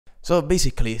So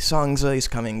basically, Songs is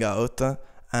coming out,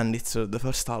 and it's the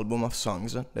first album of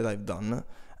Songs that I've done,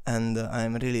 and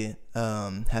I'm really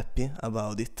happy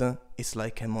about it. It's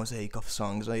like a mosaic of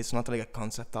songs. It's not like a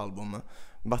concept album,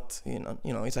 but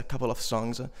it's a couple of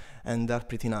songs, and they're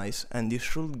pretty nice. And you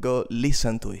should go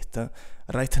listen to it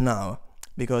right now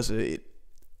because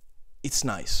it's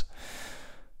nice.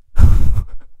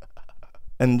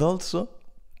 And also,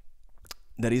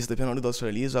 there is the Piano Doodles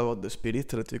release about the Spirit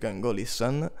that you can go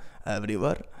listen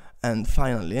everywhere. And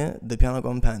finally, the Piano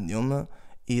Compendium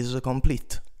is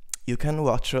complete. You can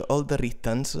watch all the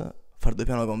writtens for the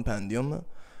Piano Compendium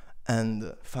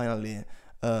and finally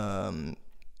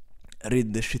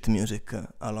read the sheet music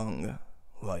along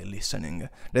while listening.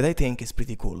 That I think is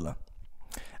pretty cool.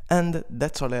 And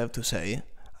that's all I have to say.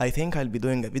 I think I'll be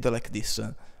doing a video like this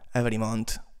every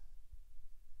month.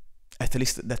 At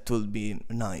least that would be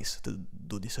nice to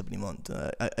do this every month.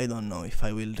 I don't know if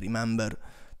I will remember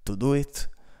to do it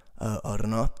or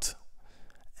not.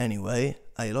 Anyway,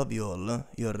 I love you all.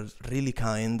 You're really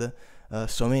kind.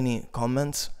 So many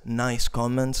comments, nice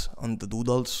comments on the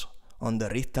doodles, on the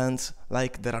writtens.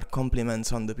 Like there are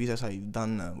compliments on the pieces I've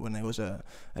done when I was a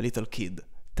little kid.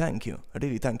 Thank you,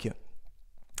 really thank you.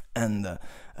 And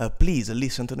please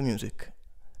listen to the music.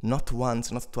 Not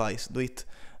once, not twice. Do it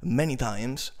many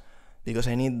times. Because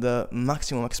I need the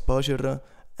maximum exposure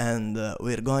and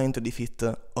we're going to defeat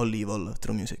all evil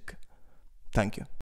through music. Thank you.